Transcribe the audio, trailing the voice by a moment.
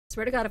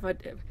Swear to God, if I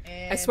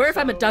And swear if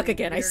I'm a so duck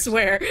again, I there's-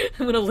 swear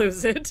I'm gonna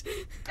lose it.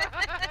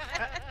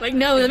 Like,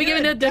 no, let me give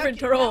it a different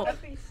role.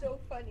 That'd be so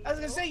funny. I was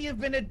gonna say you've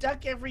been a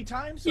duck every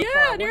time so Yeah,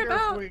 far. I wonder near if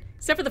about. we're-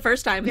 Except for the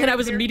first time, then I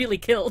was immediately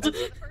killed. The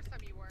first time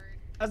you weren't.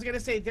 I was gonna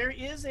say there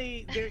is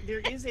a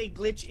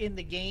glitch in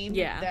the game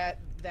Yeah.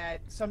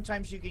 that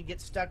sometimes you can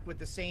get stuck with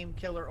the same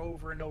killer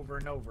over and over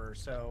and over.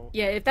 So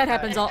Yeah, if that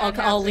happens,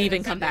 I'll leave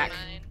and come back.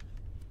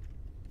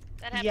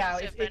 That happens Yeah,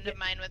 to a if- friend if- of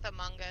mine with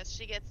Among Us.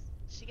 She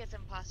gets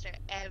imposter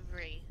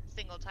every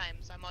single time,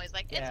 so I'm always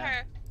like, it's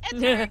Yeah. her,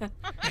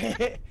 it's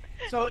her.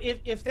 So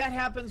if that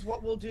happens,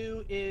 what we'll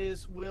do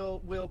is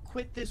we'll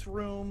quit this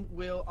room.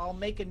 I'll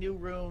make a new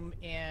room,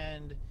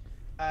 and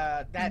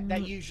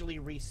that usually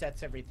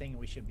resets everything, and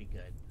we should be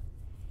good.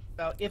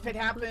 So if it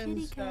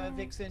happens,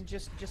 Vixen,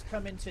 just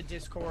come into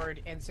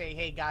Discord and say,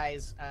 hey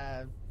guys,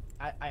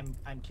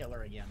 I'm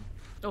killer again.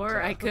 Or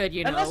So, I could,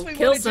 unless we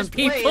kill wanna some just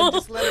play and people.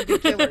 just let her be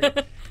killer.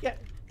 Yeah,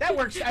 that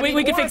works. I mean,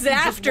 we can or fix if it you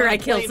just after wanna I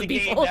kill play some the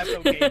game, people. That's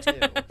okay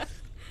too.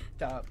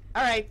 So,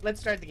 all right, let's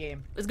start the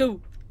game. Let's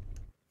go.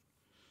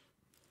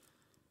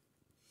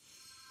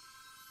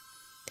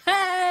 Hey,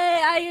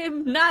 I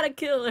am not a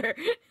killer.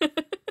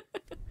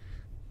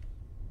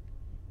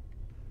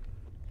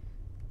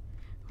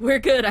 We're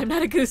good. I'm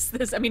not a goose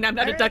I'm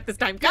not a duck this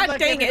time. God luck,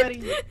 dang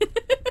everybody.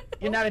 it.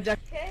 You're not a duck.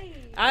 Okay.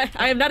 I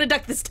am not a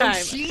duck this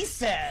time. She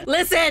said.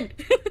 Listen.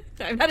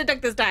 I'm not a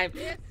duck this time.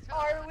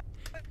 Are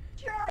we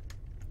sure?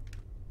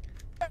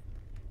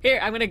 Here,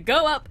 I'm gonna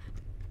go up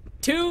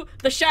to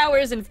the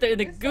showers and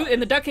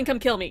the duck can come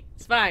kill me.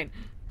 It's fine.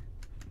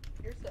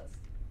 You're sus.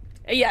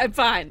 Yeah, I'm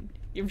fine.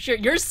 I'm sure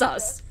you're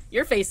sus.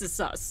 Your face is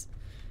sus.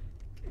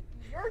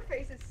 Your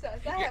face is sus.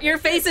 Your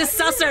face is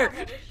susser.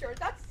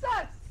 That's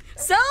sus.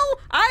 So,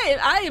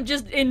 I am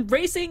just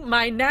embracing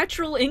my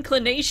natural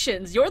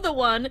inclinations. You're the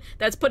one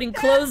that's putting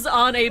clothes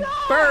on a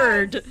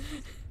bird.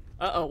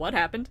 Uh-oh, what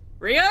happened?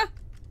 Rhea?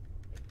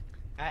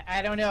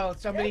 I don't know.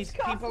 Somebody's It's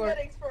people are.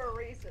 cosmetics for a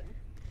reason.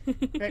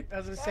 I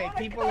was gonna say I wanna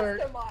people are.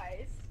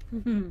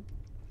 customize.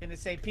 Gonna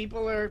say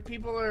people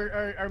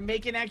are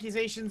making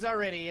accusations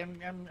already.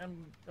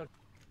 I'm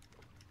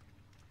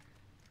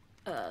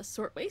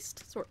Sort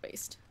waste? Sort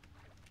waste.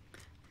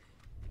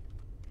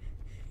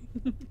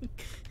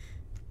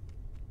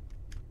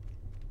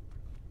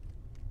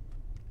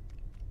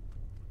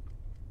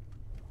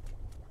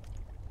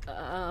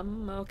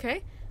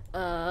 Okay.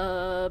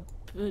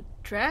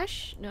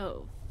 Trash?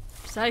 No.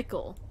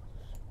 Recycle.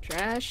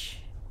 Trash.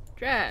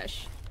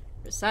 Trash.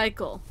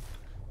 Recycle.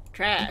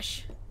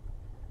 Trash.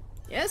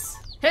 Yes?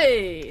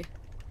 Hey!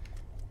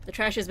 The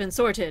trash has been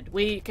sorted.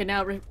 We can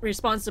now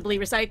responsibly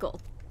recycle.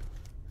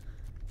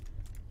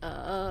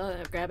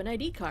 Grab an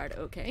ID card.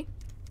 Okay.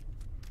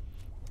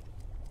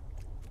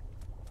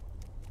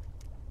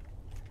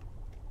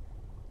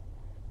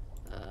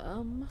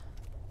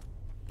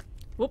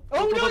 Whoop.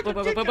 Oh, no, Whoa, whoa,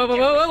 whoa, whoa, whoa, whoa, whoa,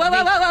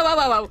 whoa, whoa,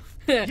 whoa,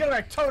 whoa. You're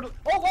a total.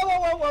 Oh, whoa, whoa,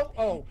 whoa, whoa,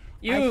 oh!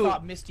 You. I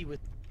thought Misty was.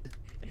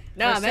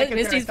 Nah, For a second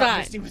there, Misty's I thought fine.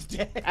 Misty was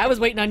dead. I was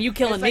waiting on you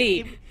killing It's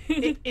me.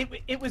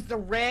 like it was the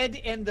red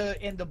and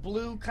the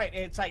blue kind.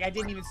 It's like I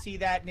didn't even see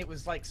that, and it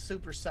was like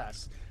super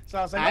sus. So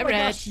I was like, I oh my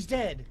read. gosh, she's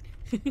dead.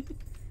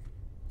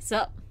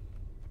 Sup?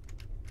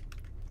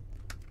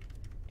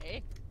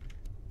 Hey.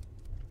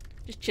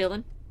 Just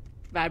chilling.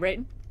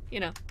 Vibrating.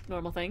 You know,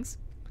 normal things.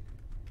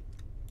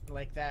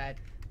 Like that,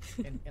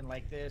 and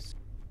like this.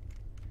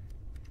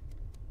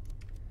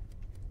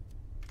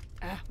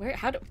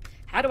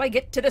 How do I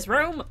get to this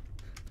room?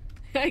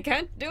 I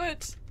can't do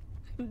it.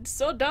 I'm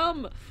so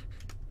dumb.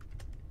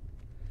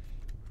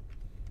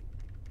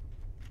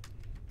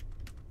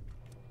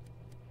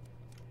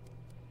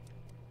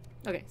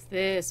 Okay, it's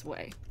this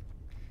way.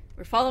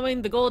 We're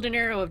following the golden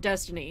arrow of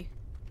destiny.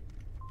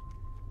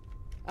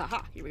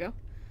 Aha, here we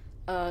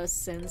go.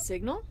 Send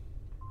signal.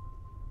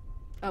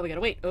 Oh, we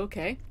gotta wait.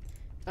 Okay.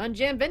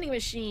 Unjam vending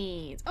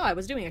machines. Oh, I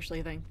was doing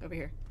actually a thing over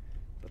here.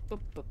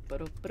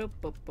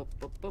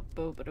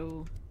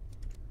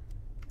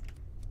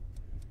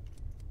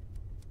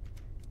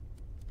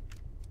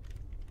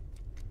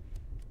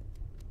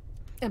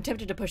 I'm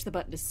tempted to push the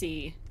button to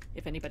see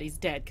if anybody's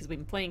dead, because we've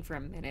been playing for a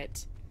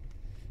minute.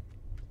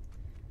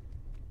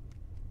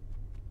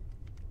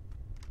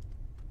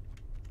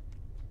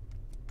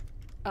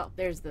 Oh,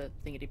 there's the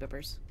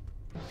thingy-bippers.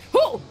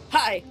 Oh!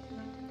 Hi!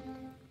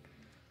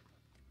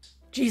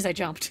 Jeez, I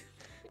jumped.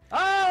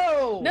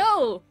 Oh!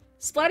 No!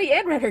 Splatty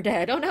and Red are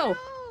dead. Oh no.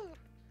 Oh.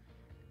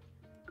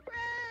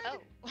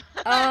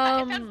 I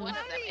found Um. one of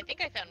them. I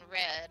think I found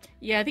Red.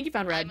 Yeah, I think you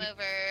found Red. I'm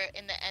over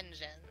in the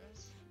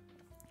engines.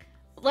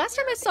 Last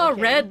time I saw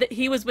Okay. Red, that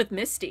he was with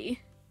Misty.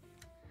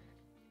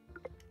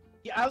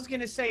 Yeah, I was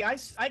gonna say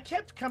I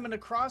kept coming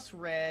across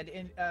Red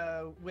and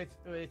with.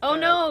 Oh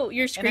no,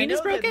 your and I screen know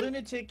is broken? that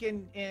Lunatic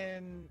and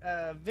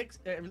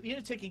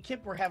Lunatic and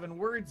Kip were having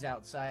words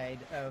outside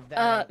of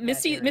that.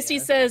 Misty that Misty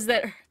area. says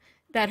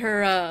that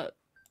her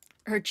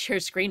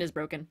screen is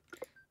broken.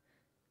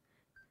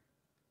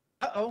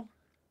 Uh-oh.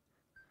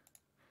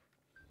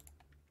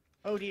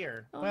 Oh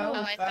dear. Oh, Well,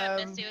 Oh, I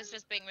thought Misty was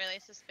just being really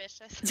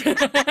suspicious.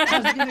 I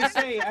was gonna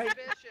say,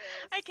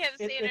 I kept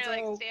seeing it's her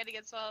like all- standing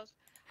in swallows.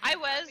 I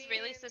was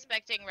really mean-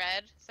 suspecting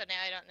Red, so now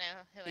I don't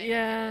know who I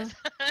Yeah.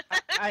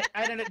 am.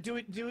 I don't know. Do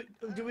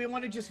we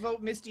want to just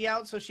vote Misty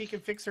out so she can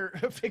fix her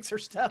fix her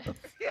stuff?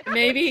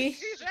 Maybe.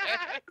 Do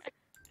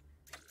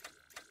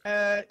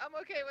that. I'm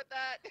okay with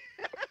that.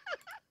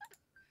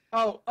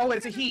 Oh,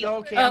 it's a he.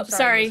 Okay, Oh, I'm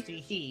sorry.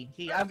 Misty.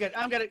 He. I'm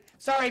gonna.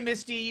 Sorry,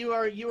 Misty.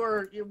 We're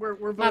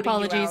voting My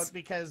apologies. you out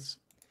because.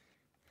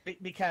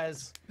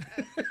 Suspicious.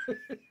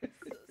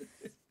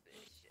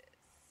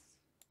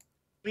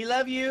 We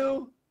love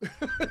you.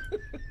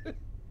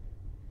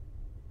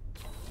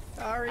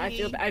 Sorry. I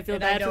feel And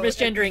bad for know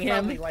misgendering it's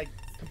probably, him. like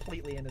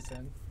completely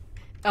innocent.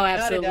 Oh,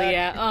 absolutely, duck.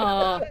 yeah.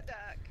 Oh, Not a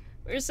duck.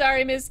 we're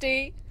sorry,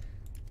 Misty.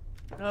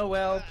 Oh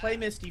well, play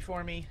Misty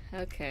for me.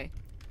 Okay.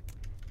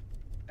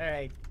 All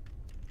right.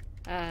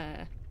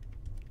 I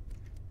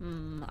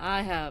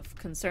have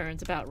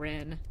concerns about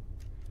Rin.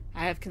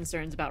 I have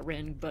concerns about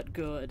Rin, but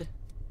good.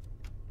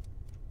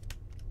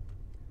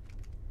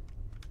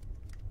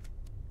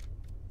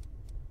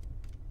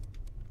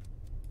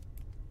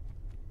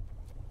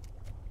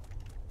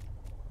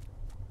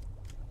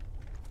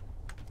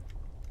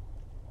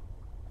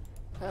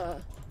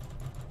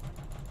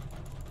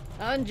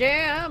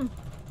 Unjam!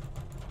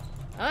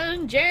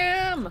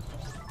 Unjam!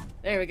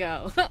 There we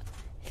go.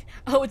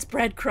 Oh, it's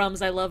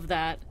breadcrumbs. I love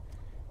that.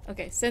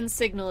 Okay, send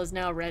signal is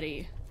now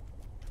ready.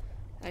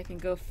 I can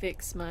go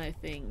fix my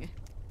thing.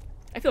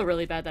 I feel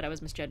really bad that I was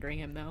misgendering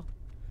him, though.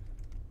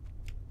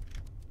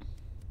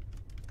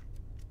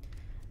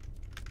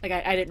 Like,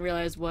 I didn't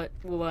realize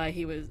why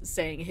he was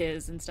saying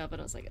his and stuff, and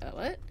I was like, oh,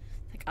 what?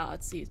 Like, oh,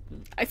 it's...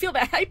 I feel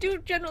bad. I do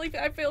generally...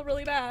 I feel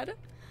really bad.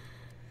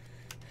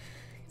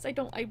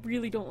 Because I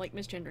really don't like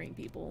misgendering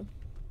people.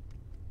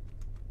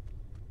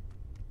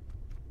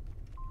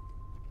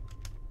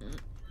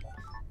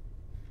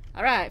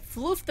 Alright,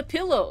 floof the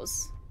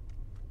pillows.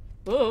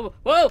 Whoa,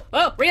 whoa,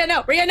 whoa! Rhea,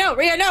 no! Rhea, no!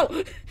 Rhea, no!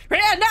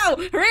 Rhea, no!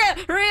 Rhea!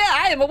 Rhea!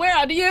 I am aware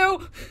on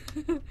you!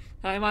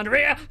 I'm on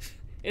Rhea!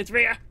 It's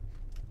Rhea!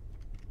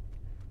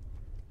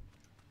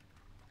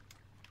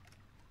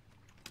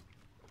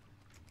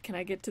 Can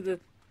I get to the...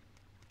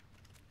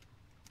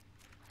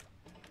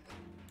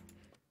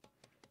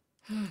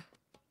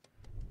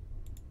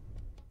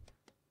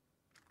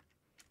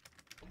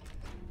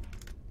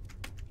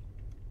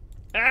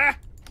 Ah!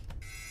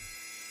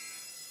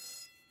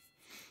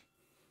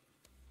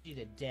 She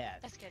did death.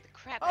 That scared the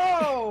crap out of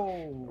me.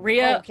 Oh!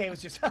 Rhea- Okay, it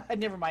was just...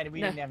 Never mind, we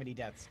No. didn't have any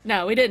deaths.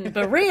 No, we didn't.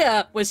 But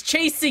Rhea was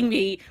chasing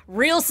me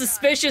real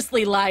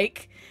suspiciously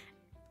like,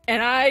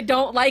 and I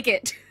don't like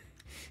it.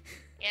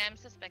 Yeah, I'm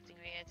suspecting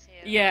Rhea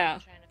too. Yeah. I'm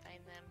trying to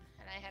find them,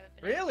 and I haven't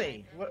been able to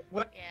Really? find them.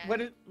 What? Yeah.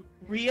 What?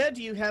 Rhea,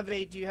 do you have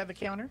a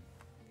counter?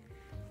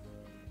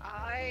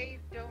 I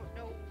don't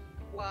know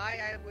why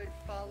I would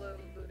follow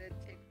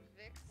Lunatic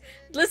Vixen.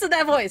 Listen to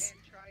that voice.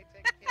 And try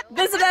to kill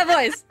Listen to that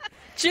voice.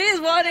 She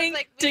is wanting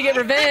like to me. get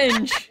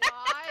revenge.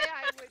 why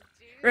I would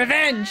do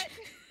Revenge.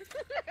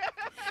 that.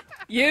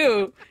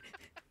 You.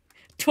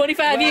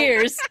 25 Well-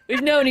 years.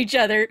 We've known each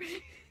other.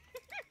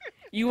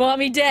 You want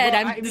me dead.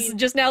 Well, I'm I this is mean-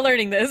 just now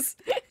learning this.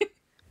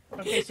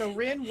 Okay, so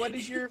Rin, what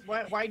is your?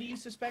 Why do you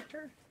suspect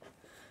her?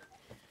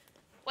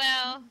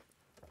 Well,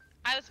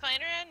 I was fine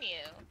around you.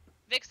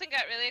 Vixen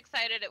got really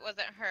excited it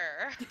wasn't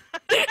her.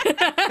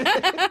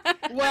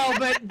 Well,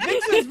 but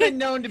Vixen's been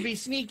known to be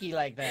sneaky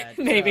like that.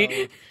 Maybe.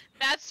 so-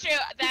 That's true.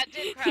 That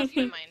did cross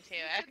my mind too,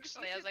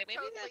 actually. I was like, maybe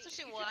Totally- that's what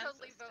she you should wants.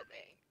 totally us to vote be.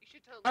 me. You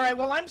should totally All right,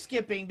 vote well, I'm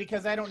skipping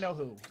because I don't know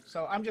who,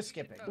 so I'm just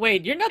skipping.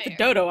 Wait, you're not the Fair.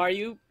 dodo, are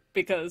you?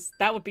 Because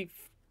that would be...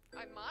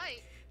 I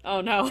might.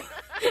 Oh no.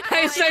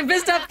 I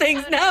messed up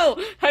things. No!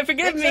 Forgive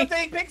Pick me.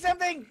 something. Pick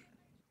something.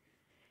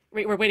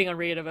 Wait, we're waiting on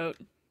Rhea to vote.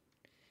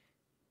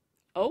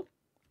 Oh?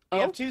 We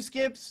Oh? have 2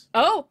 skips.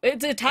 Oh,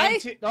 it's a tie?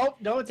 And oh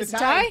no, it's It's a a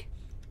tie. tie?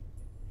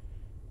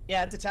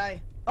 Yeah, it's a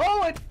tie.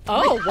 Oh, it.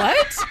 Oh,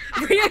 what?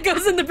 Rhea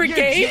goes in the You're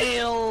brigade?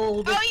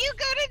 jailed. Oh, you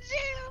go to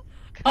jail!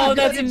 Oh,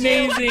 that's Go to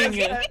jail.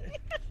 amazing.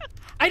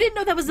 I didn't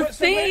know that was a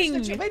So where's the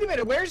thing. wait a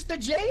minute. Where's the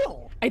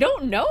jail? I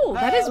don't know.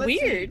 That is Let's see.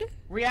 weird.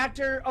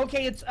 Reactor.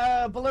 Okay, it's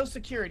below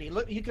security.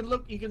 Look. You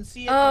can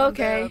see it Oh, on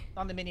okay.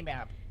 on the mini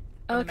map.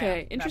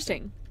 Okay,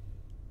 interesting.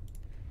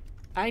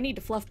 I need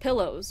to fluff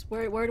pillows.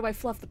 Where do I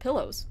fluff the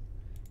pillows?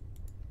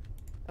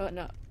 Oh,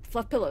 no.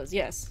 Fluff pillows,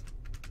 yes.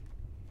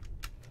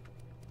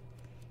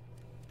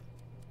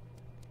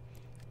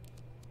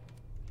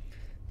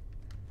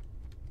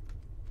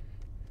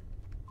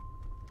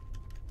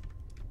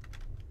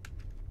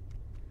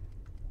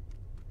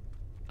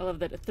 I love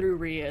that it threw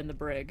Rhea in the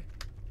brig.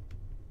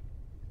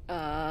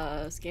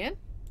 Scan?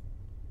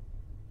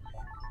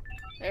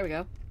 There we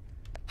go.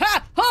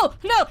 Ha! Oh,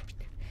 no!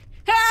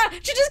 Ah!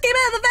 She just came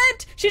out of the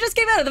vent! She just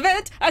came out of the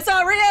vent! I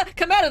saw Rhea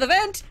come out of the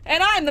vent,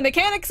 and I'm the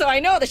mechanic, so I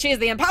know that she's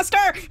the imposter!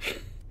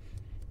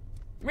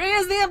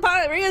 Rhea's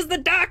the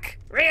duck!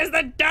 Rhea's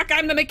the duck!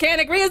 I'm the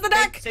mechanic! Rhea's the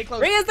duck! Stay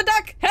close. Rhea's the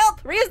duck!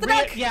 Help! Rhea's the Rhea,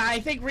 duck! yeah, I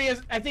think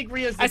Rhea's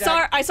the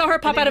duck. I saw her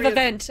pop think out of a Rhea's-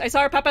 vent. I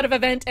saw her pop out of a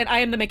vent, and I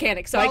am the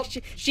mechanic. So Well-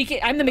 she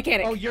can't. I'm the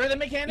mechanic. Oh, you're the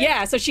mechanic?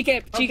 Yeah, so she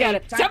can't. She Okay, got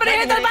it. time- Somebody time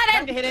hit to the it, Time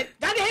button! to hit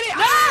it. Time to hit it.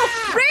 No!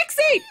 Ah!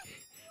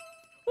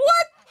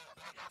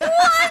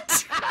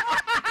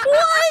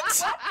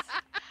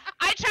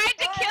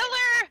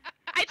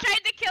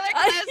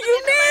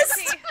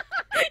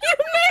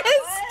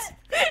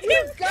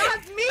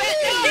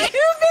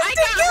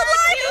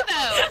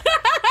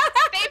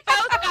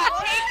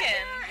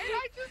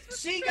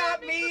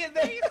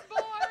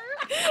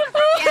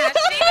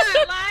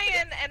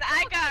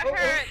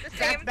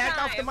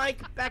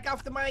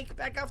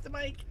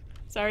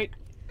 Sorry.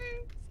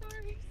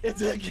 Sorry. It's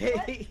What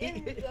okay.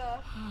 in the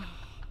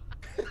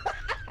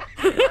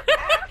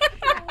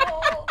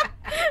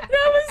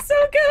That was so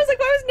good. I was like,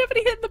 why was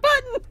nobody hitting the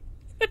button?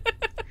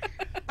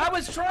 I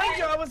was trying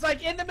to. I was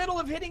like in the middle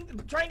of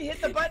trying to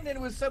hit the button, and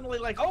it was suddenly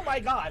like, oh my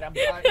god! And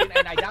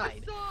I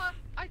died.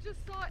 I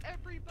just saw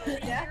everybody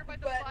Yeah, here by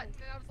the but- button,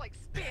 and I was like,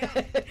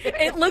 spam.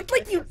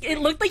 It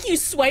looked like you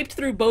swiped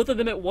through both of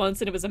them at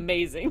once, and it was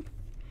amazing.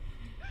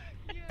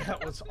 Yeah.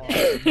 That was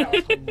awesome. That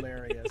was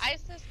hilarious. I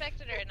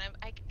suspected her, and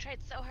I tried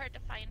so hard to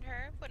find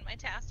her when my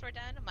tasks were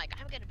done. I'm like,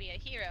 I'm gonna be a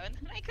hero, and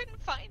then I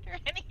couldn't find her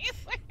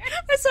anywhere.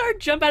 I saw her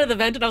jump out of the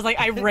vent, and I was like,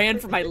 I ran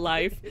for my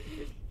life.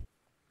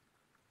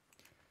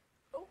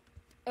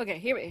 Okay,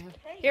 here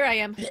I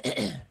am.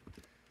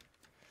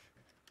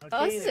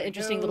 Oh, this is an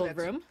interesting little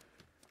room.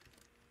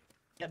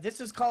 Yeah,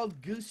 this is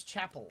called Goose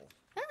Chapel.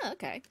 Oh,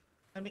 okay.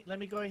 Let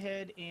me go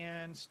ahead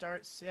and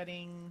start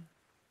setting.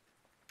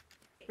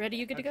 Ready?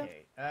 You good to go?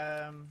 Okay.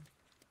 I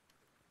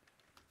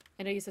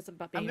know you said something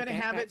about being. I'm gonna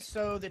have it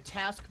so the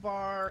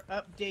taskbar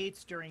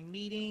updates during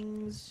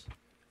meetings.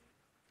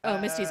 Oh,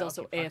 Misty's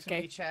also okay,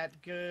 proximity AFK. chat,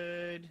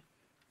 good.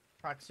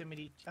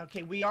 Proximity.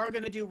 Okay, we are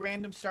gonna do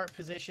random start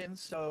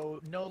positions, so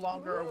no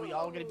longer are we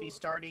all gonna be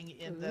starting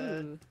in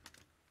the Ooh,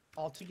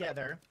 all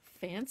together.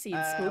 fancy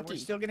and We're spooky.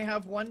 still gonna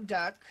have one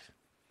duck.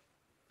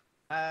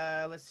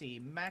 Let's see,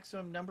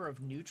 maximum number of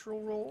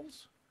neutral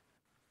rolls.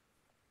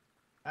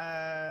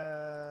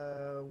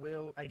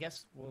 I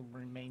guess we'll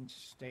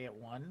stay at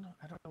one.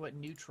 I don't know what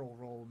neutral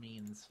roll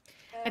means.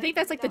 I think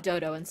that's like the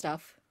dodo and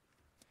stuff,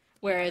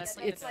 where Yeah, it's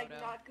that's like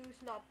dodo. not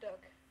goose, not duck.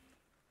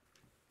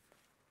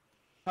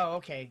 Oh,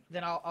 okay.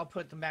 Then I'll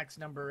put the max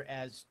number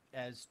as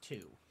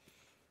 2.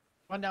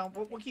 Well, no,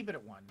 we'll keep it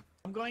at 1.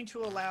 I'm going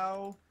to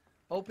allow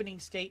opening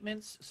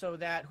statements so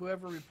that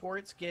whoever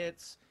reports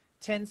gets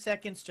 10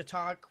 seconds to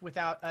talk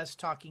without us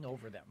talking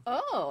over them.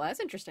 Oh,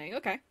 that's interesting.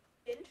 Okay.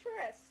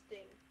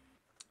 Interesting.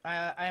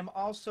 I'm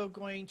also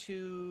going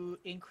to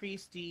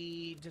increase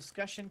the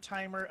discussion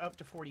timer up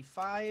to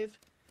 45,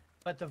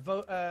 but the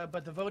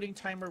voting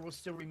timer will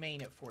still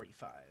remain at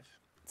 45.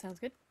 Sounds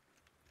good.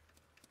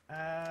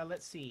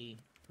 Let's see.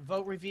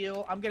 Vote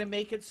reveal. I'm gonna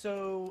make it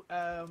so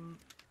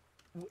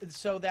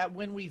so that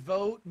when we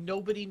vote,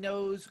 nobody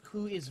knows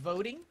who is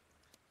voting.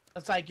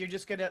 It's like you're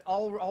just gonna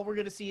all we're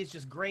gonna see is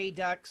just gray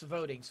ducks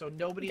voting, so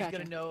nobody's Gotcha.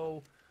 gonna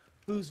know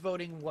who's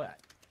voting what.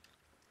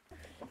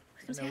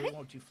 Come say No, hi. we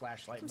won't do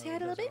flashlight Come mode. say hi a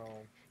little Those bit. are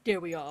all There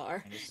we are.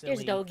 kinda There's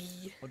silly.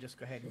 doggy. We'll just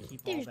go ahead and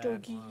keep There's all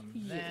that doggy. on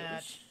that.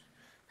 Yes.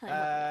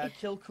 Hi,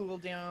 Kill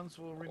cooldowns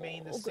will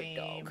remain the Oh, good same.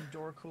 dog.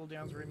 Door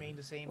cooldowns will remain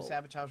the same. Oh.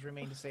 Sabotage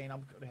remain the same. I'll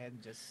go ahead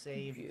and just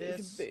save Good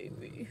this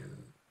baby.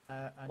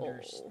 under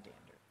Oh. standard. There's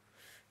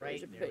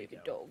Right a there we baby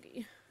go.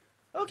 doggy.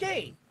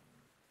 Okay.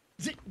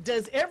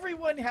 Does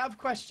everyone have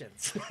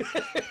questions?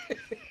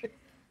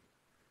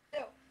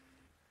 No.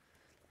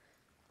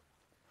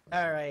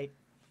 All right.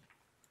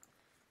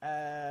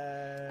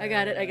 I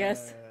got it, I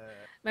guess.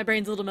 My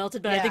brain's a little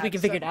melted, but I think Yeah, we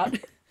can figure it so- out.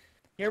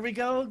 Here we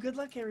go. Good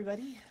luck,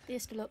 everybody.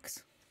 Best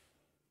looks.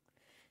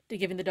 Did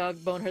giving the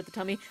dog bone hurt the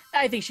tummy?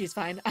 I think she's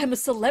fine. I'm a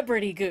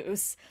celebrity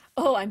goose.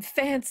 Oh, I'm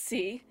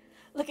fancy.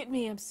 Look at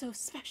me, I'm so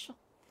special.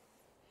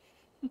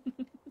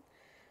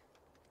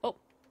 Oh,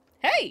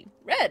 hey,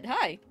 Red,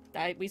 hi.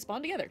 We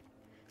spawned together.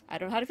 I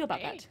don't know how to feel about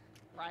Hey, that.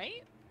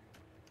 right?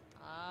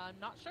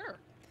 Not sure.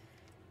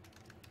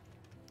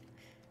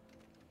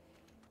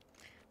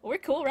 Well, we're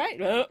cool, right?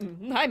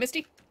 Hi,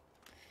 Misty.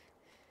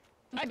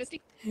 Hi,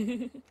 Misty.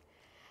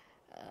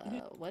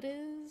 What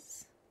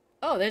is...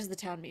 Oh, there's the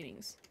town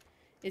meetings.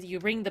 Is you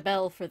ring the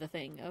bell for the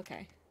thing.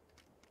 Okay.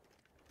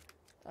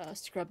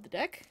 Scrub the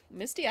deck.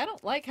 Misty, I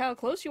don't like how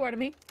close you are to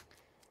me.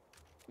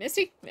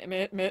 Misty?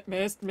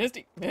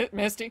 Misty.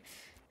 Misty.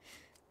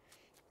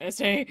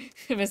 Misty.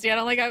 Misty, I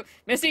don't like how...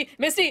 Misty!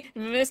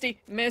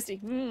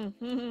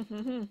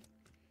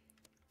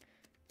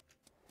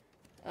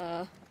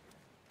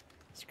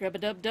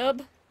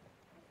 Scrub-a-dub-dub.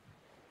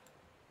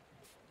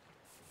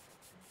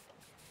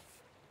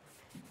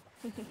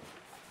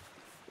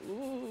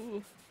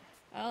 Ooh.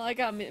 I don't like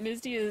how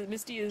Misty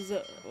is,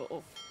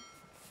 uh-oh.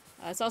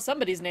 I saw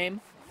somebody's name.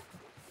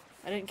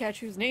 I didn't catch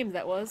whose name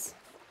that was.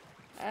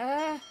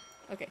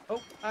 Okay.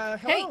 Oh,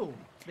 hello.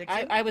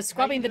 Vixen. I was How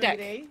scrubbing you the doing deck.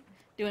 today?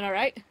 Doing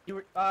alright? You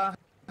were,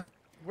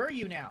 where are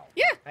you now?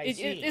 Yeah! I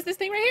see. It's this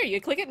thing right here.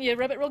 You click it and you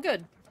rub it real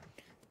good.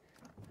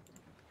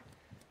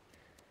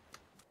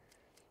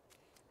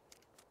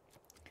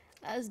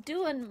 I was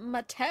doing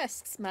my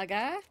tasks, my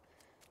guy.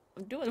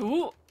 I'm doing...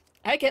 Ooh!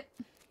 Hi, Kip.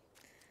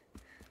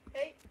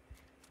 Hey.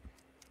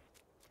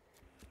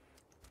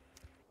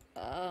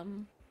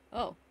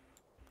 Oh.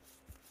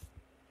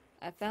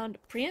 I found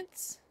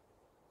prints.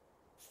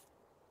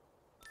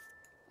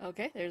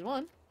 Okay, there's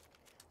one.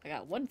 I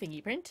got one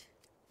thingy print.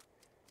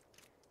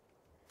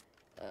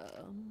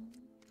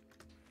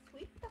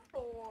 Sweep the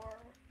floor.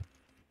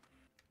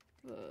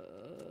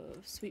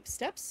 Sweep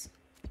steps?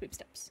 Sweep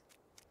steps.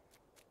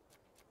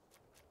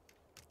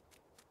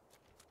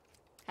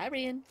 Hi,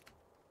 Rian.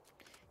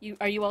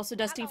 Are you also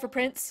dusting for Hello.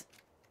 prints?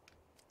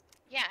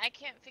 Yeah, I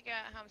can't figure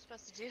out how I'm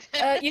supposed to do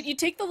this. You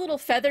take the little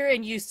feather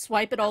and you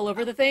swipe it all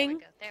over the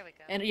thing. There we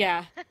go. And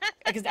yeah,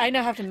 because I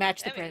now have to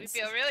match the That made me prints.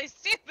 feel really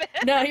stupid.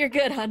 No, you're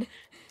good, hon.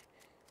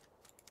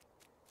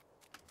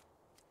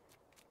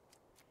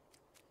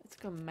 Let's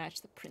go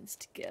match the prints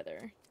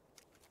together.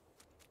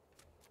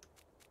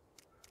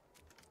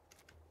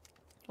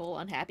 Oh,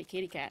 unhappy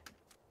kitty cat.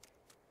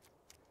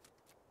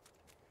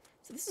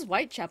 So this is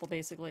Whitechapel,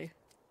 basically.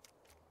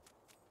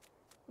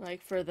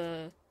 Like for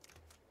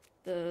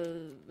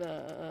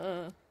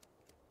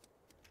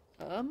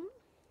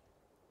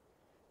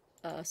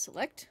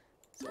select.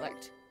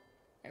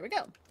 There we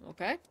go.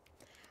 Okay.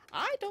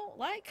 I don't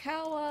like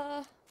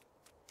how,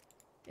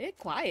 it's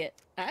quiet.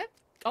 I've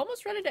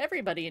almost run into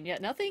everybody and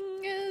yet nothing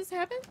has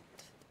happened.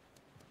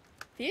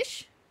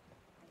 Fish?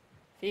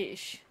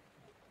 Fish.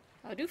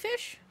 How do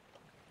fish?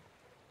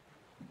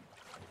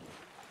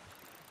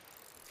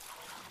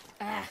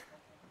 Ah.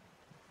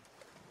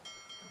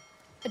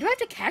 Do I have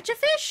to catch a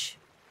fish?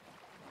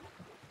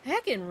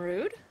 Heckin'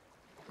 rude.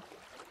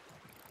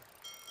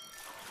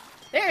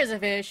 There's a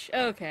fish.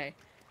 Okay.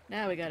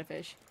 Now we got a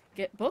fish.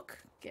 Get book.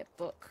 Get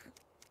book.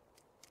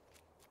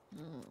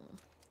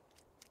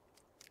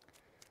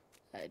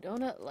 I do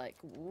not like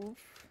woof.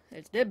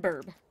 It's dead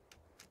burb.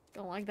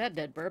 Don't like that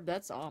dead burb.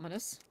 That's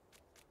ominous.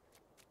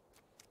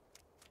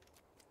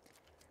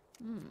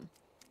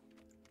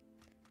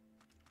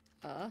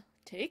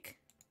 Take?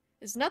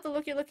 It's not the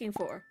look you're looking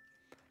for.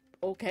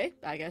 Okay,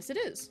 I guess it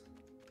is.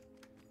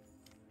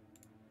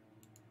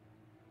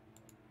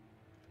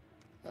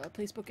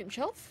 Place book and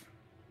shelf.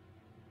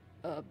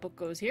 Book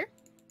goes here.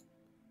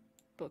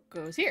 Book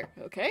goes here.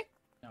 Okay.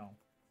 No.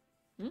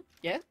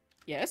 Yeah.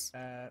 Yes.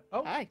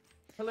 Oh. Hi.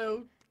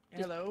 Hello.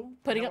 Just Hello.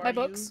 putting How up my are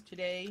books. you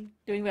today?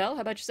 Doing well.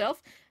 How about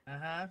yourself?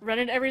 Uh-huh.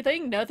 Running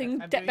everything.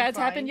 Nothing I'm doing bad's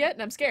fine. happened yet,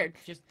 and I'm scared.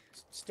 Just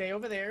stay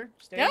over there.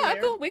 Stay Yeah, over I'm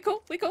there. cool. We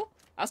cool. We cool.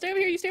 I'll stay over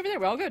here. You stay over there.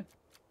 We're all good.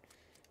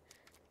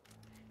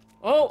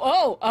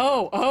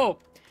 Oh.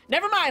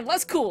 Never mind.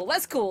 Less cool.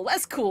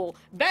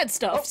 Bad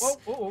stuffs.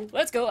 Oh.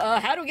 Let's go.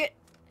 How do we get...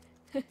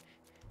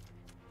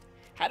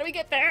 How do we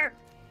get there?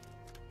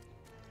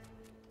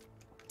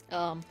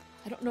 I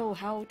don't know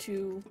how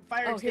to...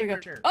 Fire Oh, here we go.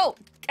 extinguisher. Oh!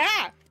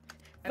 Ah!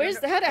 Where's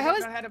the... How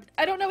is... How to...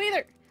 I don't know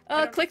either.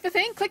 Click the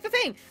thing. Click the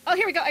thing. Oh,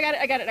 here we go. I got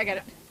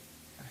it.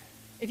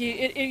 If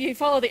you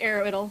follow the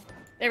arrow, it'll...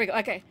 There we go.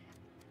 Okay.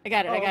 I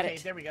got it. Okay,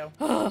 there we go.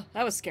 Oh,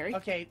 that was scary.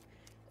 Okay.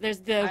 There's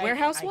the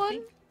warehouse I one.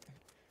 think-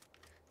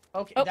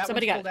 Okay, Oh, that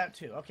somebody one's got pulled out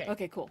too. Okay.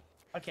 Okay, cool.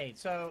 Okay,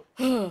 so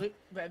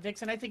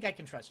Vixen, I think I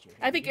can trust you.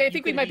 I think You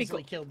we could've might be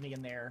easily cool. killed me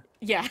in there.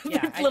 Yeah,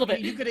 Yeah, a little bit.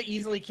 You could have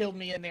easily killed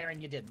me in there,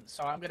 and you didn't.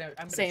 So I'm gonna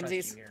trust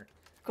Samesies. you here.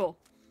 Cool.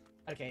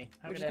 Okay,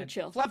 I'm We're just gonna gonna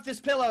chill. fluff this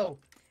pillow.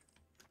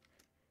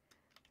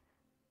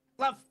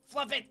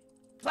 Fluff it.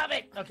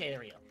 Okay, there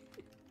we go.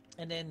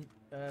 And then,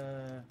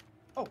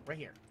 oh, right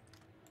here.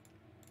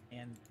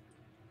 And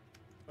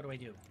what do I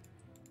do?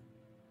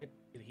 Is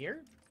it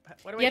here?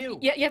 What do I do?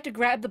 You have to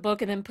grab the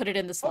book and then put it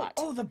in the slot.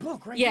 Oh, the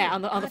book right yeah,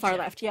 here. on the far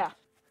Gotcha. left. Yeah.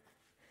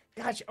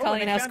 Gotcha.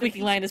 Calling and it I now, found a Squeaky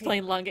piece Lion of is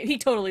playing the long game. He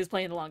totally is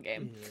playing the long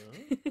game.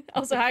 paper.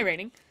 Also, hi,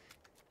 Raining.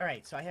 All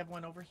right, so I have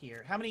one over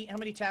here. How many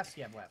tasks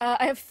do you have left?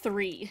 I have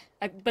 3,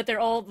 but they're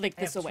all like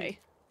I this have 2. away.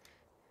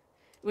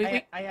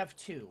 I have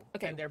 2,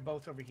 Okay. and they're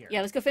both over here.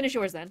 Yeah, let's go finish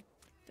yours then. And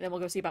then we'll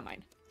go see about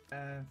mine.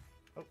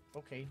 Oh,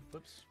 okay.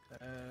 Whoops.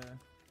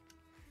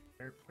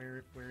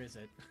 Where is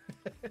it?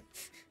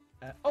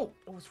 Oh,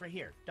 it's right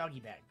here.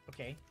 Doggy bag.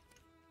 Okay.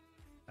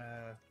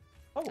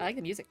 Oh, I like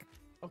the music.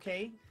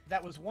 okay.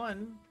 That was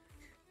one.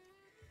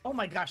 Oh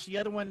my gosh, the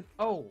other one.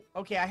 Oh,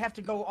 okay. I have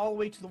to go all the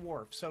way to the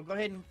wharf. So go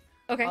ahead and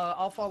Okay.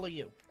 I'll follow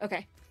you.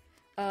 Okay.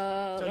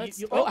 So Let's...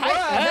 you, Oh, hi!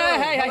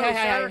 hello,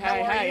 sir. How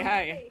are you?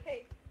 Hi.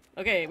 Hey.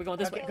 Okay, we're going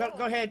this Okay, way.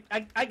 go ahead.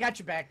 I got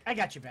your back. Okay,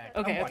 I'm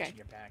okay. watching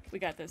your back. We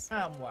got this.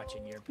 I'm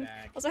watching your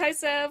back. Also, hi,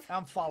 Sev.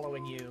 I'm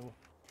following you.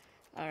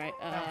 All right.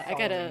 I'm I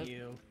gotta. following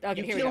you. Okay,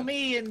 You here we kill go.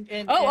 me and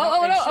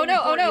Oh, and no, she'll oh,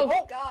 no, oh, report no. you.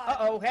 Oh, God.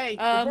 Uh-oh, hey,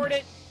 report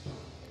it.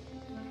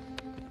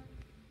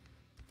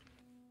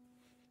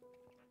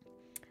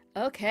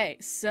 Okay,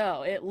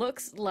 so it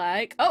looks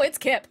like... Oh, it's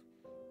Kip.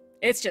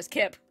 It's just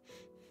Kip.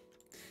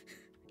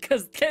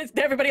 Because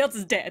everybody else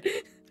is dead.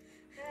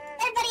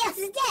 Everybody else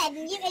is dead, and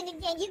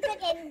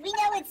we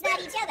know it's not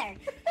each other.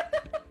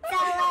 So,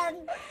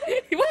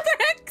 What the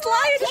heck?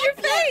 Lying in your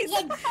face!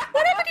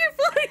 What happened to your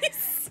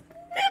voice?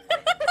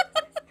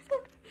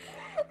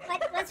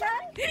 what's wrong?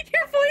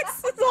 Your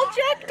voice is all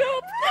jacked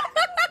up.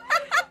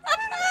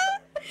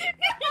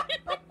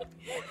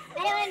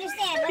 I don't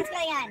understand. What's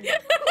going on?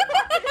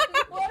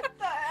 What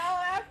the hell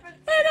happened?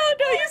 I don't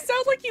know. You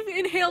sound like you've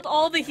inhaled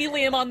all the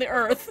helium on the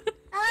Earth.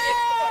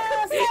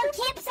 Oh, so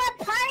Kip's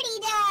a party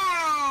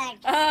dog.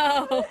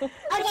 Oh.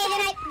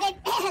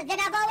 Okay, then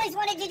I've always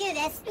wanted to do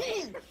this.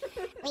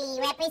 We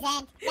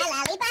represent the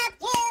Lollipop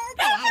Guild,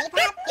 the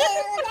Lollipop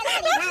Guild, the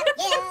Lollipop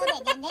Guild,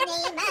 and in the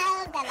name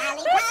of the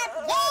Lollipop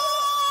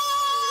Guild,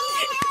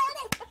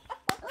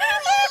 we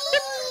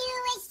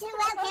wish to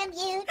welcome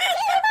you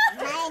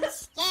to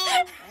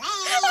Munchkin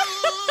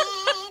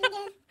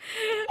Land.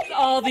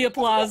 All All the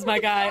applause, my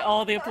guy.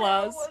 All the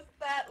applause. What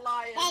the hell was that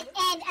lion? And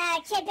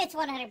Chip, it's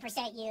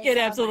 100% you. It so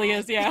absolutely bye.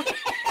 is, yeah.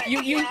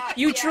 You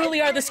Yeah, truly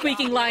it's are the very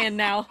squeaking obvious. lion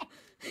now.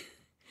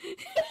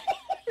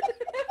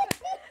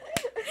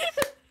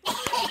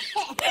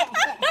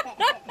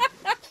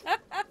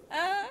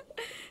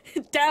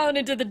 Down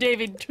into the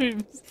Davy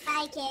Jones.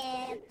 Bye,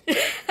 Chip.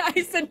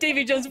 I said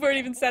Davy Jones before it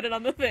even said it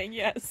on the thing,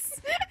 yes.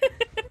 What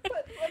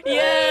the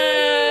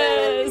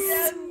Yes!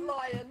 Yes,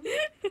 lion.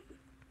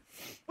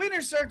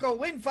 Winner circle,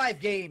 win 5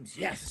 games.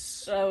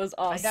 Yes. That was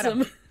I got a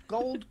awesome.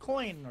 gold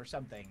coin or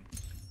something.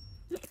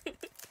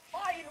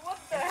 Lion, what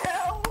the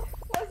hell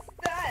was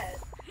that?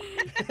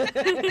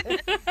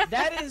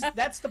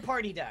 That's the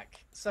party duck.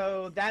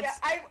 So that's Yeah,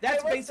 I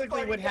that's was the basically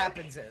party what duck.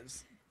 happens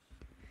is.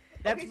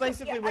 That's Okay, so,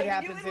 basically yeah, what I knew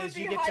happens it would is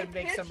you be get to high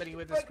make pitched, somebody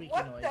with a but squeaky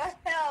what noise. the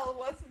hell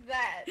was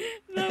that?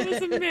 That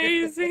was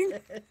amazing.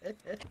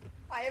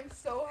 I am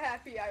so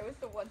happy I was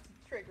the one to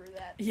trigger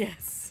that.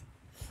 Yes.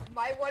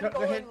 My one Go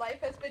goal ahead. in life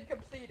has been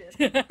completed.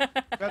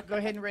 Go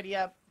ahead and ready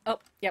up. Oh,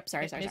 yep,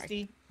 sorry.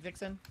 Misty,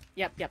 Vixen.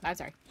 Yep, I'm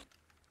sorry.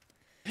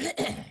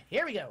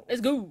 Here we go. Let's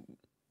go.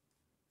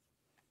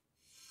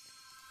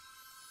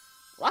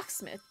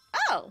 Locksmith.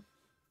 Oh!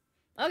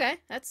 Okay,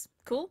 that's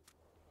cool.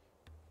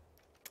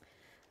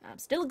 I'm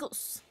still a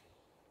goose.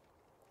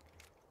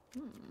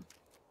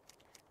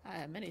 I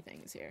have many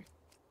things here.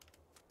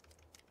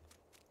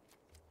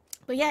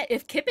 But yeah,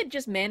 if Kip had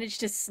just managed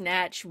to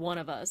snatch one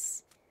of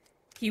us,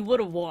 he would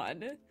have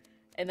won.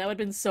 And that would have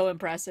been so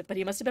impressive, but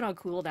he must have been on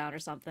cooldown or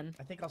something.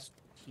 I think I'll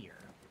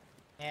here.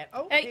 And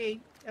oh, Hey. hey,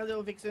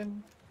 hello,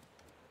 Vixen.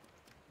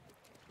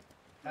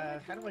 How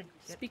do I get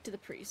Speak to the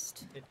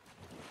priest. it?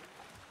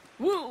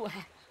 Woo!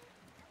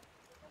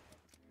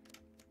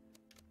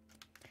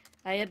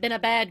 I have been a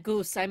bad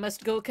goose. I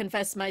must go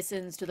confess my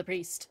sins to the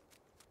priest.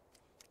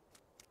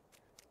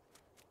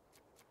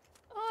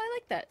 Oh, I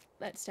like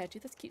that statue.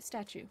 That's a cute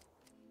statue.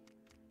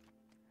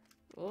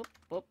 Whoop,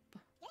 whoop.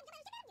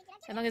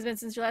 How long has it been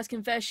since your last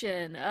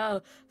confession?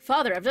 Oh,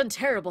 Father, I've done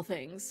terrible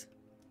things.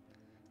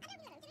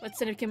 What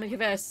sin can I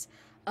confess?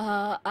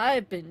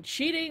 I've been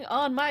cheating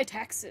on my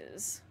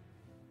taxes.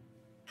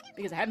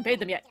 Because I haven't paid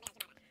them yet.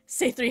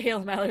 Say 3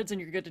 hail mallards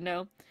and you're good to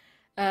know.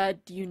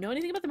 Do you know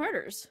anything about the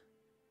murders?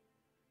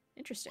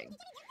 Interesting.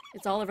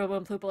 It's all over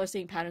when people are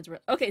seeing patterns.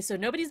 Okay, so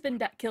nobody's been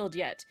killed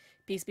yet.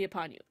 Peace be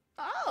upon you.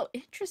 Oh,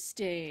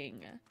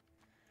 interesting.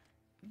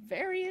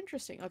 Very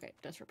interesting. Okay,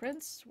 desperate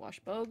prints, wash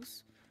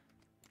bugs,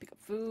 pick up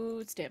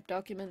food, stamp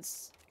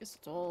documents. I guess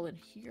it's all in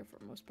here for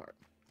the most part.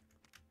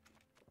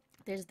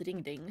 There's the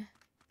ding ding.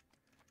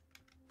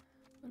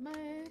 What am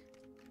I?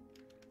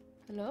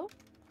 Hello?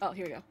 Oh,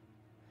 here we go.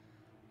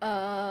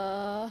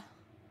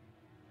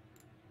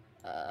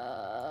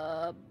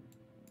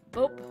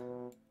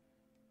 Boop.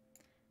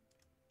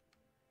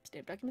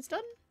 Stamp documents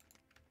done.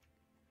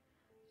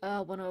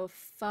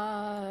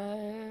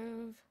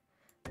 105.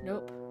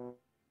 Nope.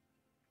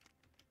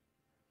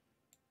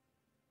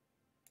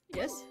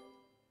 Yes?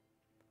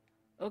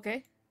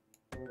 Okay.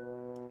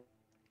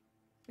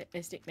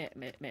 Misty,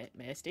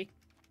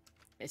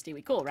 Misty,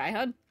 we cool, right,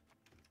 hun?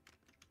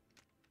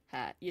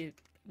 I'm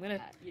gonna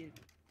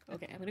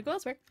go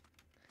elsewhere.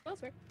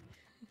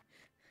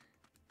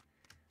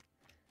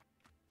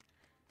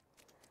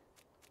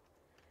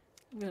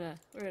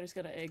 We're just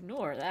gonna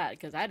ignore that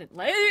because I didn't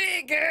like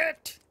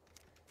it.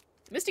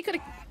 Misty could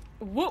have.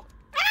 Whoa!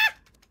 Ah!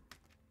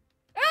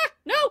 Ah!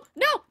 No!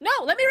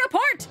 Let me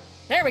report.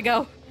 There we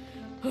go.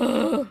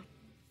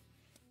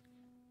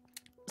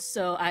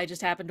 So I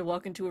just happened to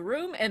walk into a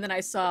room and then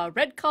I saw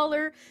red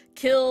collar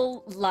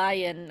kill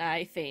lion.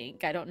 I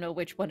think I don't know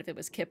which one, if it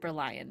was Kip or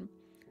lion.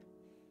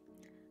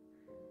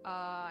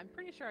 I'm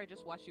pretty sure I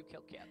just watched you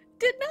kill Kip.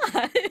 Did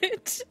not.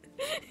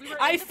 We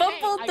were I in the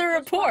fumbled bank. the I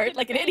just walked report in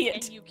like an bank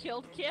idiot. And you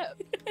killed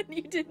Kip.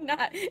 You did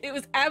not. It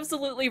was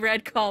absolutely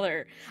red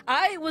collar.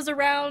 I was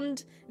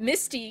around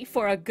Misty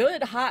for a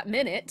good hot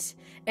minute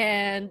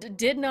and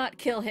did not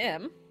kill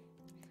him.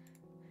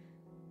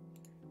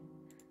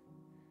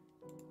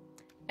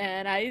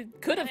 And I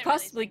could have I didn't really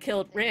possibly see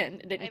killed anything.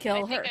 Rin and didn't I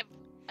kill think her.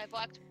 I've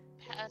walked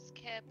past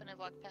Kip and I've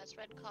walked past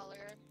Red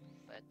Collar,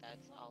 but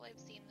that's all I've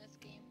seen this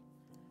game.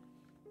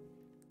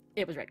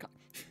 It was red collar.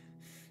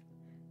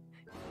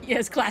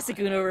 Yes, classic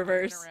Uno I've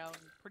reverse. been around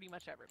pretty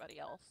much everybody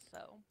else,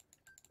 so.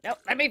 No,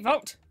 let me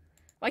vote.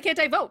 Why can't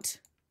I vote?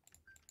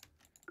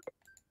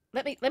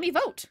 Let me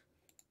vote.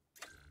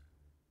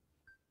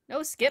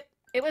 No, skip.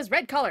 It was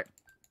red color.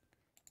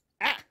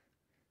 Ah.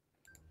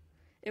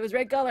 It was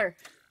red color.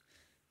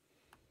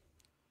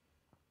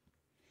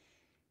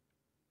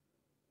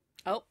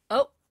 Oh.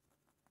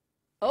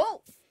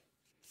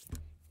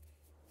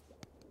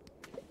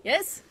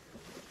 Yes?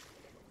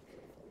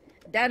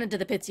 Down into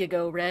the pits you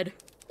go, Red.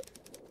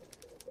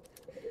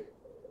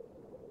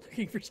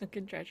 Looking for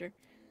sunken treasure.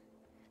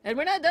 And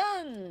we're not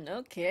done!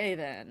 Okay,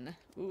 then.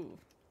 Ooh.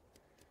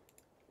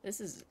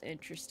 This is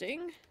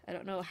interesting. I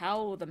don't know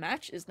how the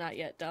match is not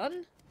yet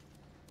done.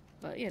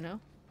 But, you know.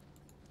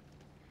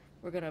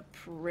 We're gonna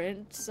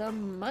print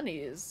some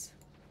monies.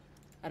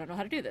 I don't know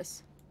how to do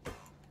this.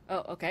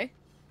 Oh, okay.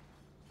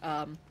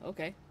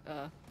 Okay.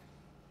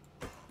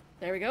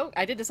 There we go.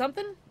 I did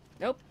something?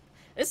 Nope.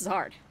 This is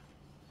hard.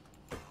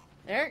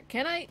 There,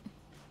 can I?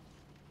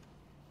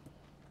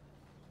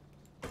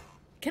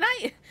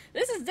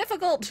 This is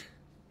difficult!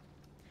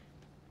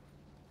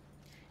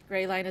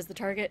 Gray line is the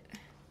target.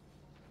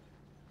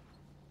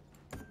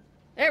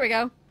 There we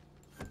go.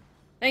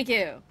 Thank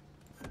you.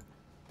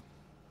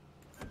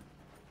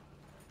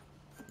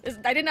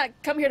 I did not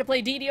come here to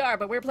play DDR,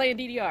 but we're playing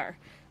DDR.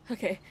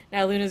 Okay,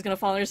 now Luna's gonna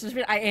fall under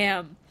suspicion. I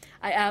am.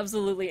 I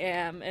absolutely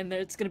am, and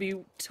it's gonna be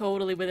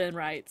totally within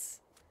rights.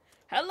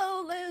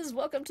 Hello, Liz!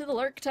 Welcome to the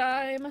lurk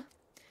time!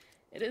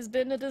 It has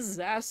been a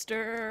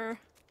disaster.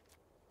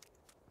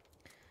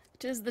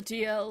 'Tis the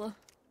TL.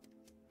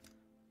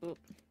 Oop.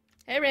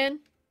 Hey, Rin!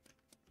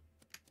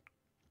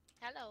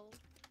 Hello.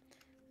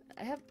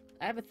 I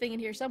have a thing in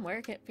here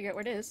somewhere. Can't figure out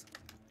where it is.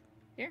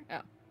 Here?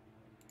 Oh.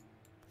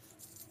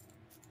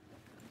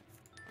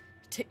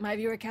 Take my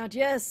viewer account,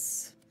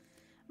 yes!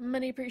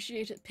 Money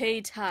appreciated.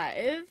 Pay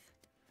tithe.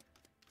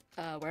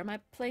 Where am I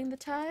playing the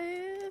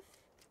tithe?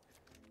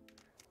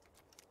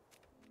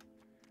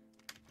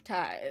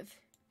 Tithe.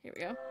 Here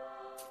we go.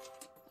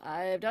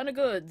 I've done a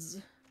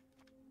goods.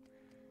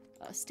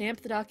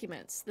 Stamp the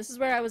documents. This is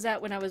where I was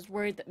at when I was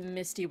worried that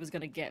Misty was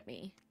gonna get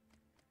me.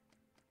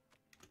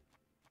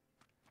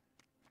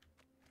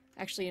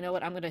 Actually, you know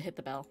what? I'm gonna hit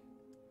the bell.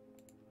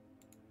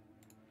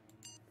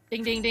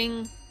 Ding ding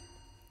ding.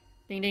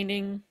 Ding ding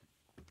ding.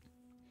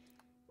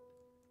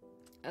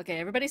 Okay,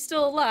 everybody's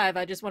still alive.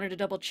 I just wanted to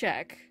double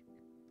check.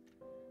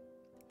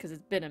 Because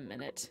it's been a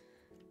minute.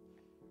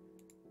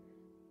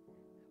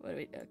 What do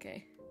we...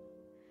 Okay.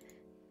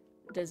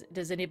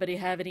 Does anybody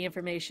have any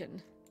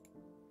information?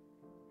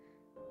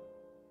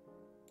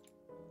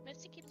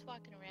 Misty keeps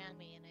walking around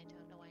me and I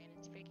don't know why, and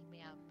it's freaking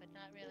me out, but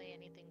not really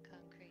anything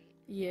concrete.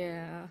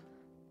 Yeah.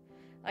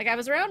 Like, I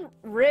was around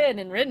Rin,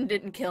 and Rin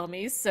didn't kill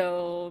me,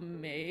 so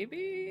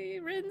maybe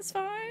Rin's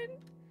fine?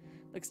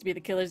 Looks to be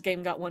the killer's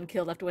game got one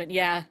kill left to win.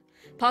 Yeah,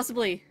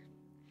 possibly.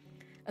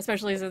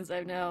 Especially since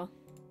I know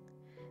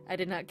I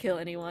did not kill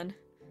anyone.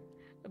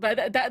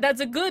 But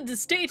that's a good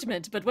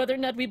statement, but whether or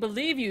not we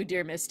believe you,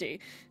 dear Misty.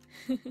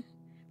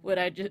 Would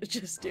I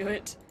just do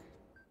it?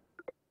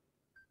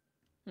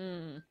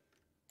 To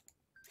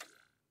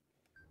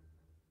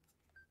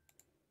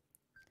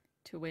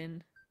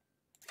win.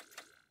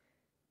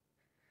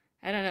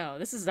 I don't know.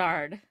 This is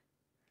hard.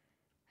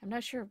 I'm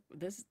not sure.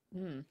 This...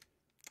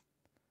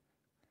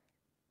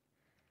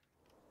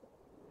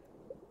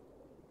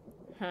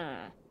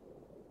 Huh.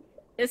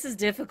 This is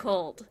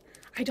difficult.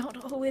 I don't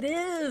know who it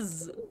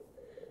is.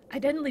 I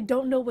definitely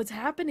don't know what's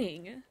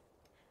happening.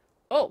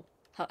 Oh,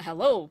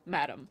 hello,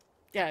 madam.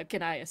 Yeah,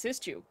 can I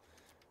assist you?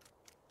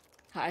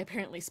 I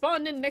apparently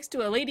spawned in next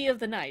to a lady of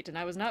the night, and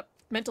I was not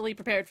mentally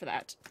prepared for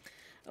that.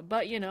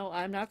 But, you know,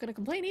 I'm not going to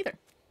complain either.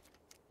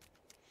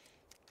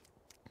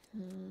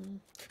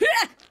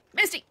 Ah!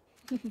 Misty!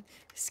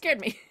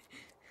 Scared me.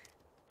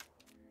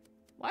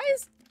 What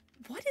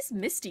is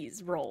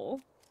Misty's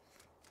role?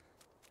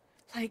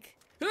 Like,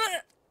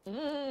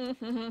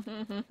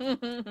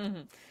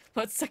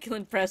 what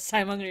succulent breasts?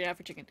 I'm hungry now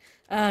for chicken.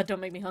 Don't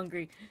make me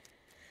hungry.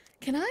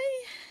 Can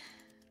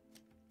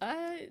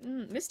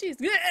Misty's...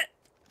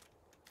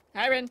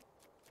 Hi, Ren.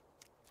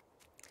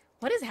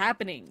 What is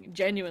happening?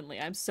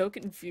 Genuinely, I'm so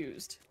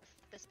confused.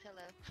 This pillow.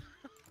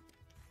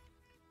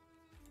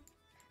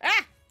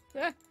 Ah!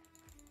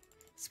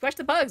 Squash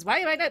the bugs. Why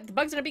am I not... The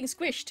bugs are not being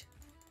squished.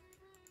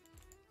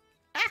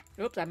 Ah!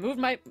 Oops, I moved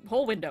my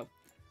whole window.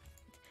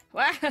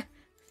 Wow.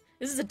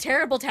 This is a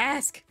terrible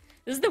task.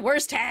 This is the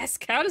worst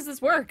task. How does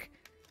this work?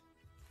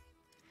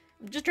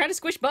 I'm just trying to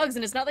squish bugs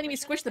and it's not letting me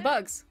squish the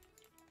bugs.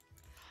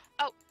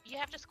 Oh, you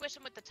have to squish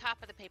them with the top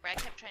of the paper. I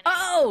kept trying to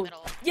Oh! the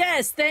middle.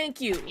 Yes, thank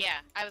you. Yeah,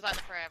 I was on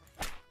it forever.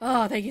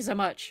 Oh, thank you so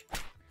much.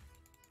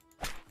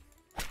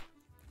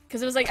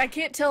 Because it was like, I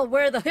can't tell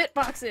where the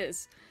hitbox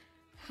is.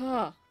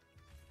 Huh.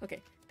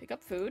 Okay, pick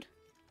up food.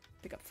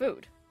 Pick up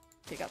food.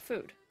 Pick up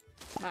food.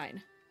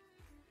 Mine.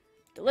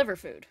 Deliver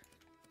food.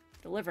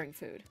 Delivering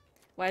food.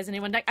 Why is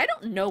anyone dying? I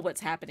don't know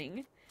what's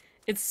happening.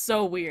 It's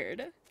so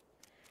weird.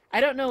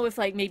 I don't know if,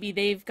 like, maybe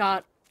they've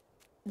got...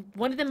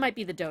 One of them might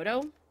be the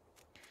dodo.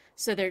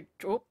 So they're...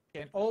 Oh,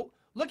 And, oh,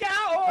 look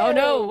out! oh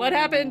no, what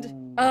happened?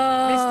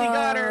 Oh. Misty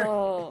got her.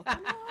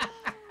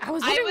 I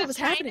was wondering what was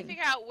trying happening. to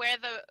figure out where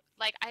the...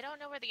 Like, I don't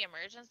know where the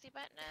emergency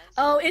button is.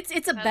 Oh, it's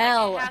a So, like,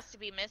 bell. it has to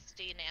be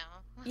Misty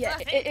now. Yeah,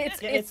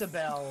 It's a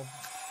bell.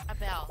 A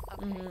bell.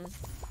 Okay.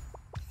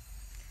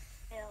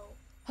 Ew.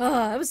 Oh,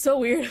 that was so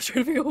weird. I was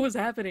trying to figure out what was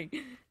happening.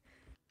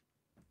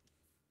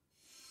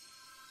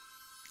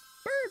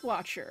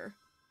 Birdwatcher.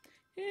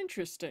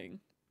 Interesting.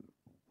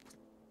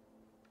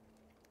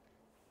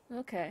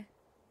 Okay.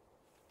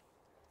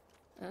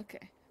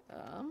 Okay.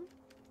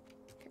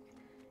 Okay.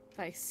 If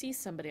I see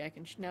somebody, I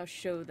can now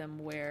show them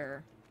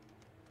where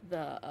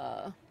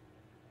the,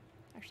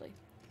 Actually.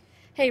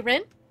 Hey,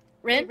 Rin?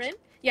 Rin? Rin?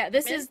 Yeah,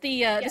 this is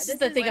the, this is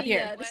the thing up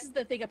here. This is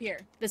the thing up here.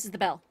 This is the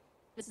bell.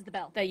 This is the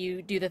bell. That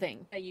you do the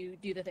thing. That you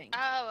do the thing.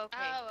 Oh,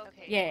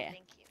 okay. Yeah.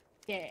 Thank you.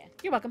 Yeah.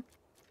 You're welcome.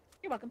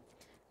 You're welcome.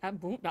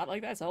 Not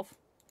like that, self.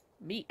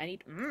 Meat. I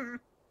need.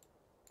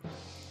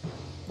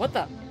 What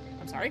the?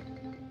 I'm sorry.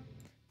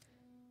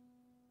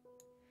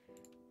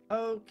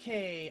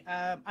 Okay,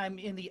 I'm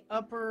in the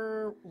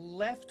upper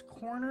left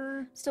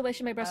corner. Still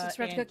wishing my breast was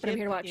about to and cook, but I'm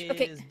here to watch. Kip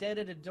Okay. is dead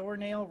at a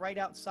doornail right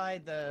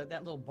outside that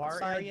little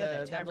bar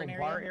area, that little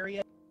bar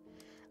area.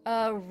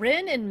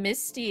 Rin and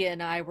Misty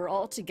and I were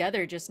all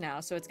together just now,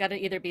 so it's got to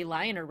either be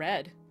Lion or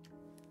Red.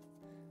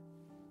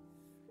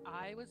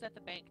 I was at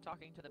the bank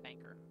talking to the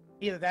banker.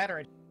 Either that or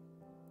it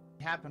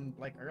happened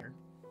like earlier.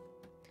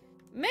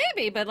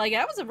 Maybe, but like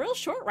that was a real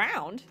short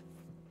round.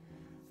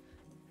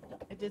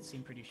 It did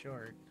seem pretty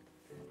short.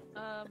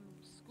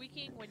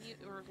 Squeaking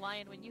or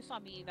Lion, when you saw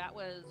me, that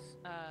was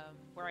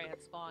where I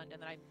had spawned,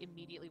 and then I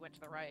immediately went to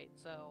the right.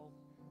 So.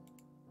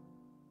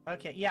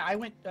 Okay, yeah, I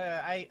went.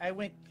 I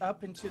went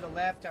up and to the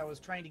left. I was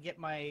trying to get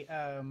my.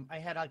 I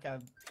had like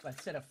a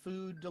set of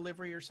food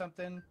delivery or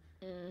something.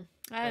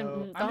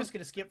 I'm just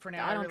gonna skip for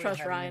now. I don't really trust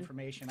have Ryan.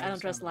 Information. I don't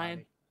trust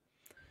Lion.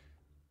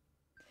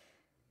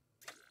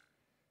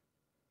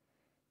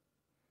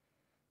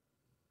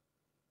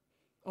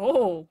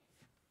 Oh,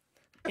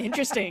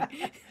 interesting.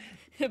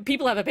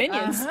 People have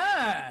opinions.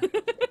 Uh-huh.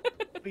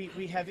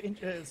 we have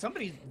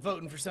somebody's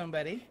voting for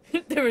somebody.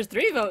 There was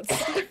 3 votes.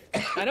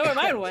 I know where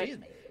mine went.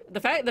 Excuse me. The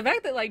fact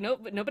that like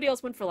nobody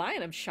else went for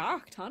Lion, I'm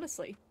shocked,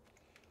 honestly.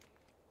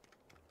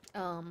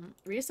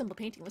 Reassemble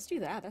painting. Let's do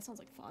that. That sounds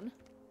like fun.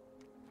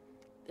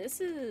 This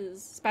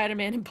is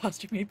Spider-Man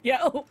imposter meme. Yeah.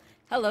 Oh,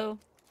 hello.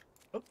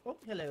 Oh,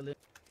 hello, Lou.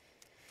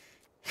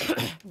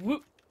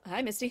 Whoop.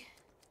 Hi, Misty.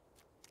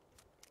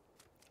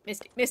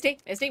 Misty,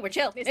 we're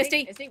chill.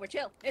 Misty, we're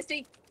chill.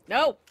 Misty,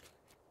 no.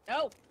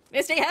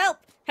 Misty, help!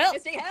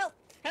 Misty, help!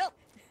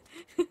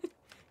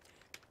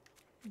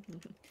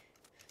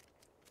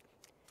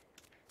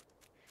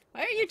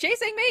 Why are you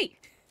chasing me?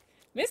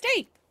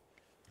 Misty!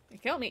 You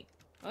kill me.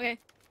 Okay.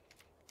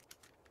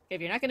 If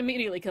you're not gonna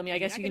immediately kill me, I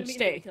guess you can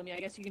stay.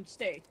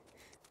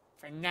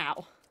 For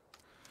now.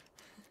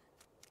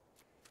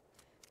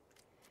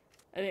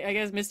 I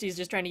guess Misty's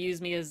just trying to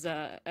use me as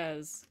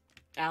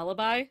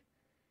alibi.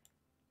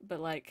 But,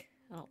 like,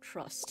 I don't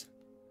trust.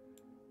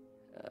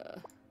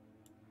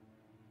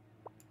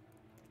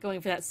 Going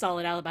for that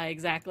solid alibi,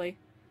 exactly.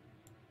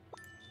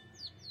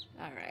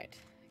 Alright.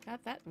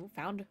 Got that. Ooh,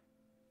 found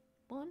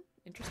one.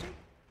 Interesting.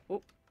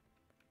 Oh.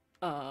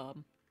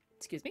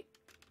 Excuse me?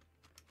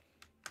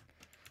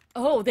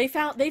 Oh, they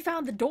found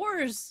the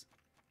doors!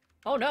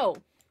 Oh, no.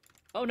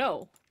 Oh,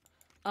 no.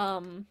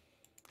 Can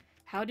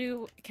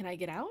I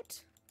get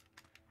out?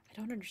 I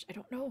don't understand.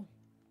 I don't know.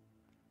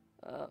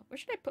 Where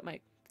should I put my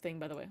thing,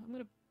 by the way? I'm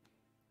gonna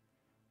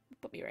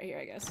put me right here,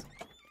 I guess.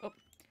 Oh,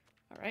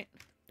 all right.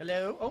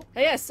 Hello. Oh,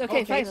 yes.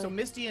 Okay. Okay. Finally. So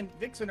Misty and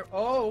Vixen are.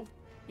 Oh.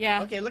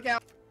 Yeah. Okay. Look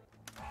out.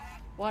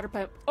 Water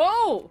pipe.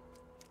 Oh,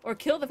 or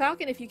kill the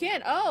Falcon if you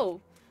can. Oh,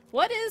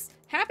 what is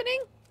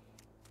happening?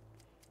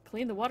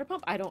 Clean the water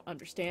pump. I don't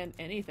understand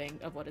anything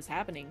of what is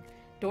happening.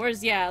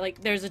 Doors. Yeah,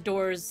 like there's a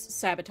doors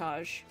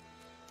sabotage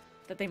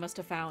that they must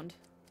have found.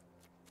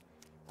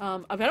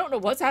 I don't know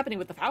what's happening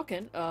with the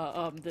Falcon.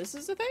 This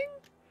is a thing.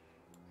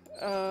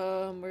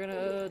 We're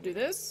gonna do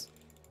this.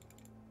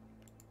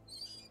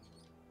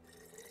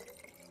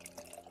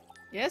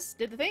 Yes,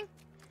 did the thing.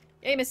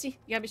 Hey, Misty,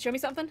 you gotta show me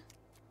something?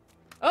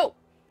 Oh!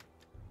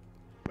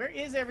 Where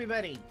is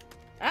everybody?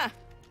 Ah!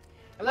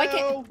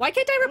 Hello? Why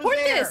can't I report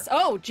Who's there? this?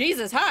 Oh,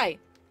 Jesus, hi!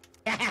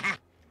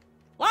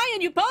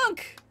 Lion, you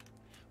punk!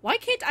 Why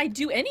can't I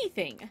do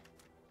anything?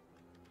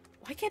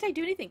 Why can't I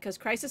do anything? Because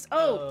Crisis...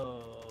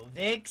 Oh,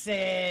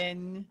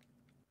 Vixen!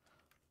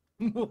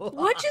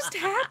 What just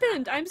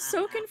happened? I'm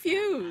so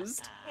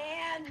confused.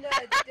 Canada.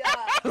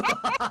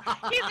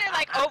 He's there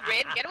like, oh,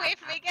 Rin, get away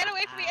from me,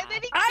 and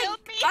then he killed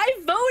me. I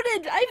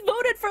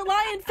voted for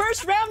Lion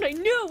first round. I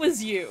knew it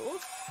was you.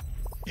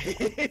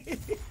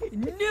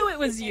 Knew it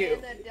was you.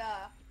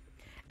 Canada.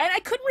 And I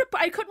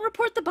couldn't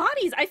report the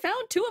bodies. I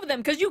found 2 of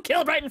them because you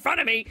killed right in front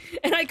of me,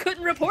 and I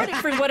couldn't report it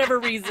for whatever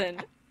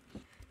reason.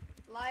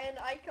 Lion,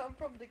 I come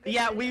from the good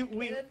Yeah, side we- of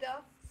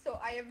Canada, so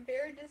I am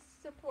very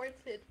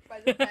disappointed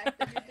by the fact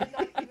that you did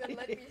not even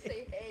let me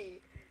say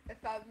hey and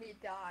found me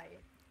die.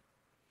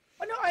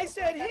 Oh no, I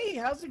said, hey,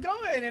 how's it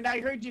going? And I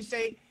heard you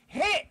say,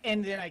 hey,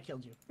 and then I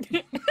killed you.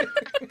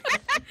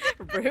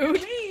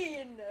 Rude.